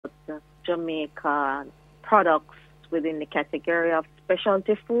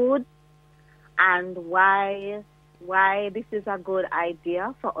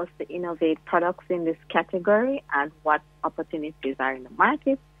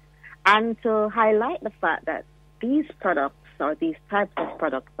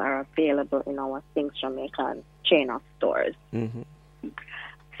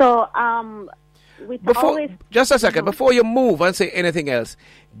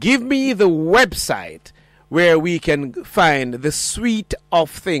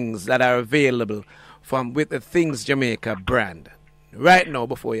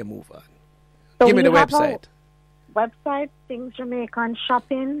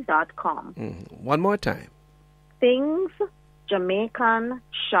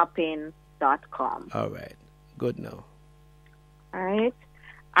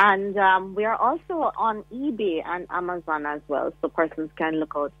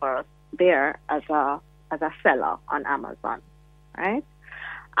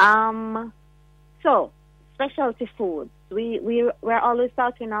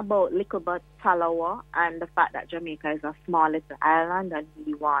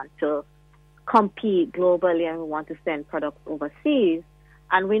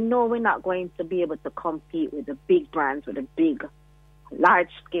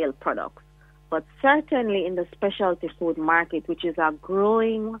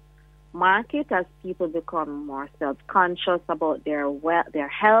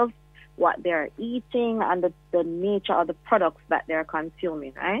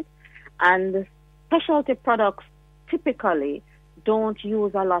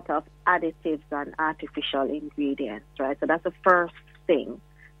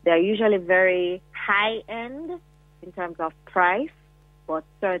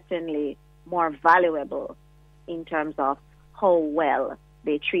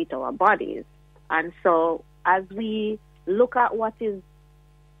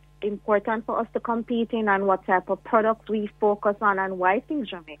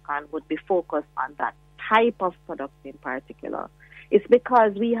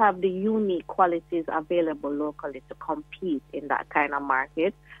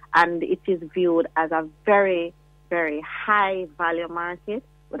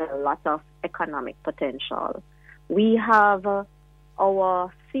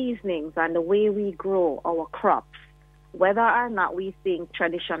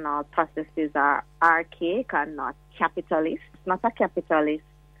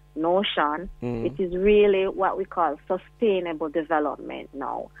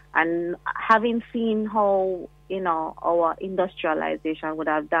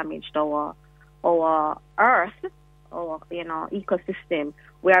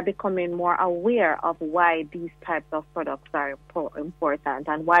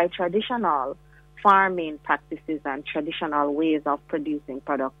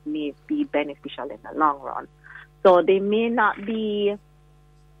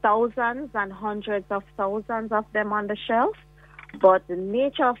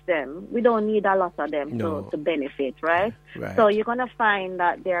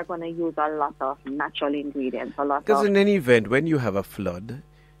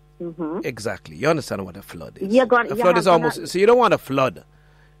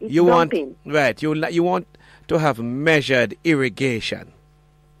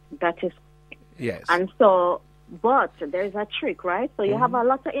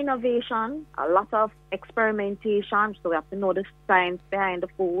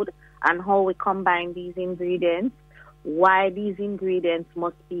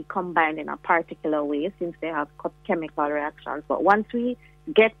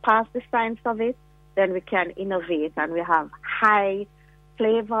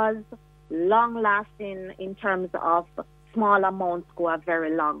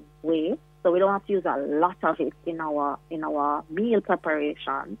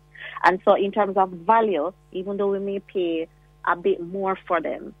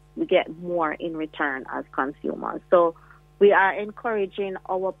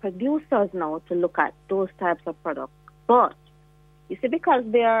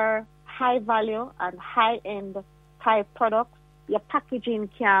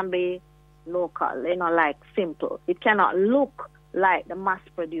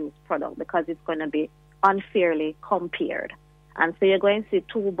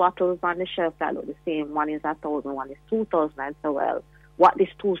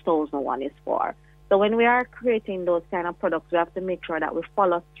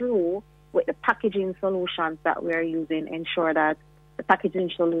the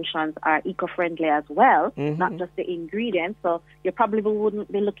packaging solutions are eco-friendly as well, not just the ingredients. So you probably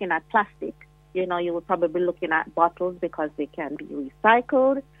wouldn't be looking at plastic. You know, you would probably be looking at bottles because they can be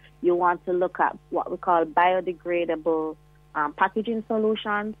recycled. You want to look at what we call biodegradable packaging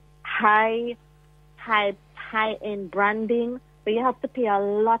solutions, high-end branding. So you have to pay a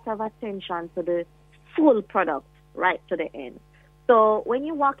lot of attention to the full product right to the end. So when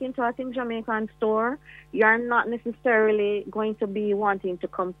you walk into a Things Jamaican store, you're not necessarily going to be wanting to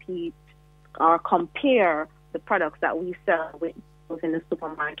compete or compare the products that we sell with those in the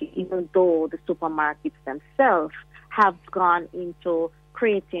supermarket, even though the supermarkets themselves have gone into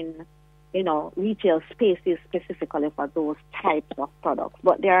creating, you know, retail spaces specifically for those types of products.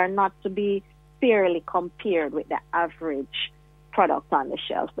 But they are not to be fairly compared with the average product on the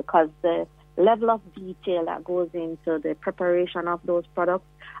shelf, because the level of detail that goes into the preparation of those products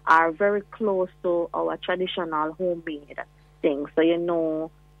are very close to our traditional homemade things. So, you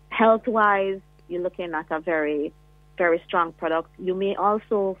know, health-wise, you're looking at a very, very strong product. You may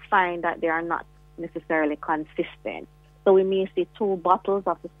also find that they are not necessarily consistent. So we may see 2 bottles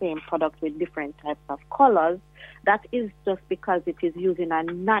of the same product with different types of colors. That is just because it is using a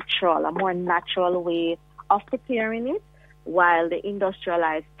more natural way of preparing it, while the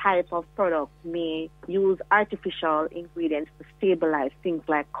industrialized type of product may use artificial ingredients to stabilize things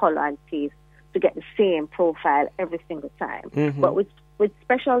like color and taste to get the same profile every single time. But with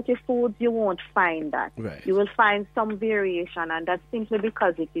specialty foods, you won't find that. Right. You will find some variation, and that's simply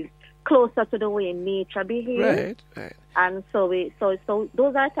because it is closer to the way nature behaves. Right. And so those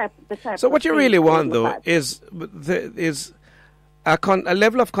are the type. So what you really want, though, at. is a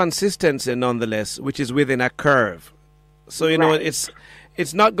level of consistency, nonetheless, which is within a curve. So, you know, it's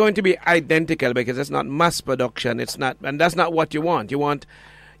not going to be identical because it's not mass production. It's not, and that's not what you want. You want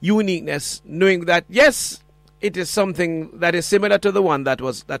uniqueness, knowing that, yes, it is something that is similar to the one that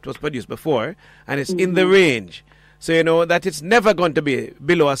was produced before, and it's in the range. So, you know, that it's never going to be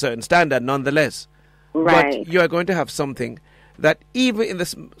below a certain standard, nonetheless. Right. But you are going to have something that even in the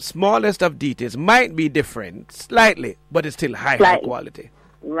smallest of details might be different slightly, but it's still high quality.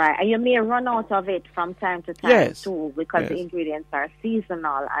 Right, and you may run out of it from time to time too, because the ingredients are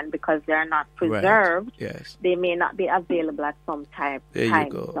seasonal, and because they're not preserved, they may not be available at some times of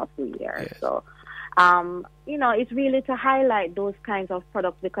the year. Yes. So, you know, it's really to highlight those kinds of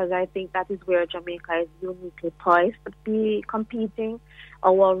products, because I think that is where Jamaica is uniquely poised to be competing.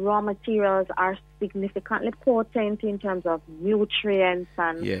 Our raw materials are significantly potent in terms of nutrients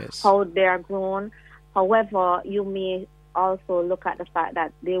and how they are grown. However, you may also look at the fact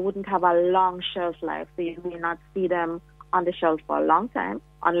that they wouldn't have a long shelf life, so you may not see them on the shelf for a long time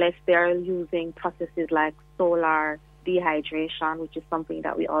unless they're using processes like solar dehydration, which is something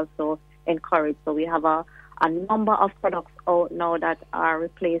that we also encourage. So we have a number of products out now that are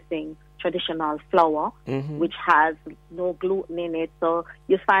replacing traditional flour, which has no gluten in it. So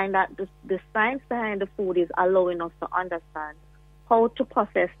you find that the science behind the food is allowing us to understand how to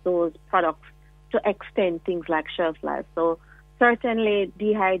process those products to extend things like shelf life. So certainly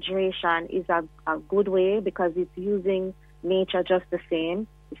dehydration is a good way, because it's using nature just the same.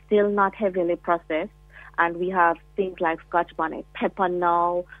 It's still not heavily processed. And we have things like Scotch bonnet pepper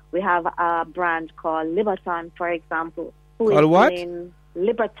now. We have a brand called Liberton, for example. Called what?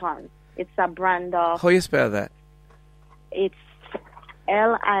 Liberton. It's a brand of... How you spell that? It's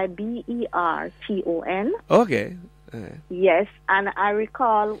Liberton. Okay. Yes, and I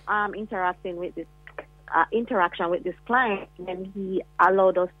recall interaction with this client when he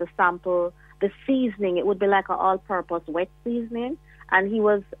allowed us to sample the seasoning. It would be like an all-purpose wet seasoning, and he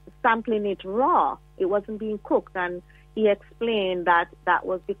was sampling it raw. It wasn't being cooked, and he explained that that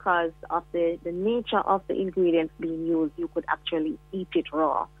was because of the nature of the ingredients being used. You could actually eat it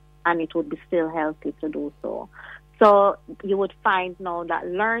raw, and it would be still healthy to do so. So you would find now that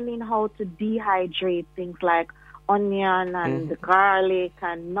learning how to dehydrate things like onion and garlic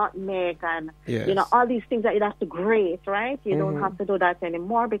and nutmeg and you know, all these things that you have to grate, right? You don't have to do that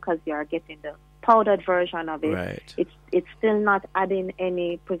anymore because you're getting the powdered version of it. Right. It's still not adding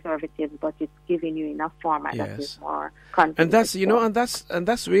any preservatives, but it's giving you enough format that is more convenient. And that's, you know, and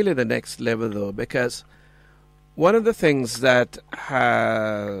that's really the next level, though, because one of the things that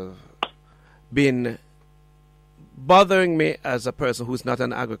have been bothering me as a person who's not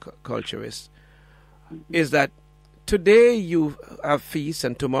an agriculturist is that today you have feast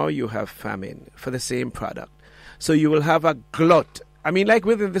and tomorrow you have famine for the same product. So you will have a glut, I mean, like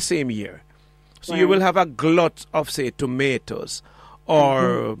within the same year. So you will have a glut of, say, tomatoes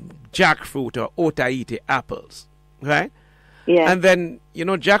or jackfruit or Otaite apples, right? Yeah. And then, you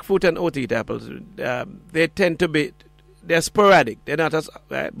know, jackfruit and Otaite apples, they tend to be they're sporadic. They're not as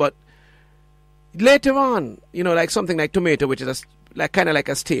right, but later on, like something like tomato, which is like kind of like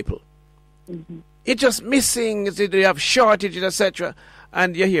a staple. Mm-hmm. It's just missing. They have shortages, etc.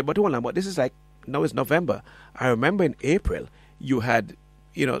 And you're here, but hold on. But this is like now it's November. I remember in April you had,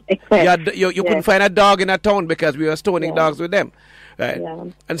 you couldn't find a dog in a town because we were stoning dogs with them, right? Yeah.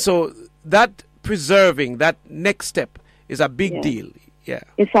 And so that preserving that next step is a big deal. Yeah,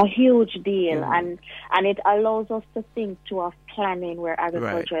 it's a huge deal, and it allows us to think to a planning where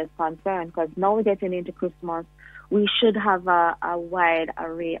agriculture is concerned. Because now we're getting into Christmas, we should have a wide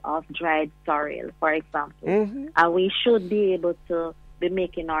array of dried sorrel, for example, and we should be able to be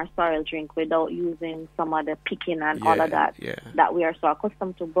making our sorrel drink without using some of the picking and all of that that we are so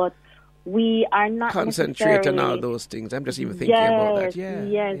accustomed to. But we are not concentrate on all those things. I'm just even thinking about that.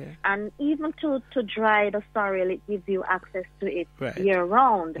 Yes. And even to dry the sorrel, it gives you access to it year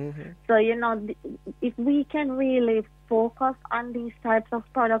round. So if we can really focus on these types of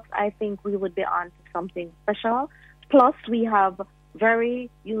products, I think we would be on to something special. Plus, we have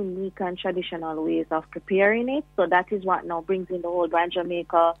very unique and traditional ways of preparing it. So that is what now brings in the whole brand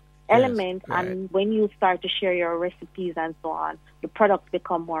Jamaica element. Yes, and when you start to share your recipes and so on, the products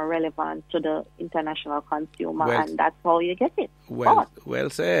become more relevant to the international consumer, and that's how you get it. Well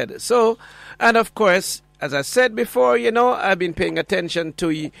said. So, and of course, as I said before, I've been paying attention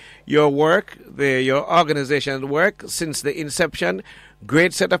to your work, your organization's work since the inception.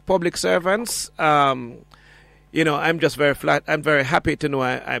 Great set of public servants. I'm just very flat. I'm very happy to know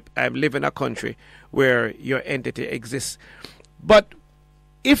I live in a country where your entity exists. But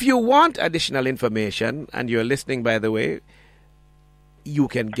if you want additional information, and you're listening, by the way, you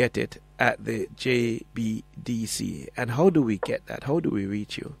can get it at the JBDC. And how do we get that? How do we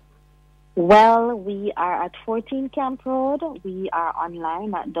reach you? Well, we are at 14 Camp Road. We are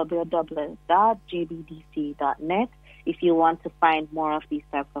online at www.jbdc.net. If you want to find more of these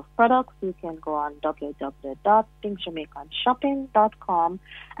types of products, you can go on www.thingsjamaicanshopping.com,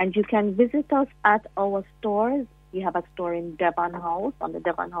 and you can visit us at our stores. We have a store in Devon House, on the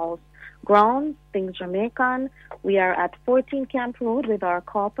Devon House grounds, Things Jamaican. We are at 14 Camp Road with our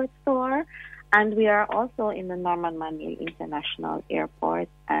corporate store, and we are also in the Norman Manley International Airport,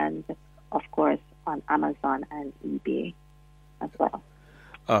 and of course on Amazon and eBay as well.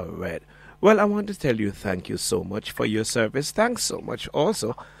 All right. Well, I want to tell you thank you so much for your service. Thanks so much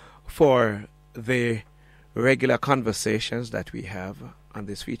also for the regular conversations that we have on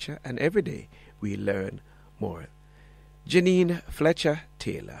this feature, and every day we learn more. Janine Fletcher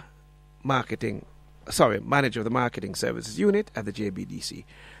Taylor, Manager of the Marketing Services Unit at the JBDC.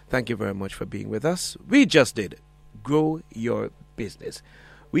 Thank you very much for being with us. We just did Grow Your Business,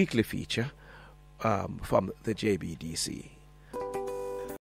 weekly feature from the JBDC.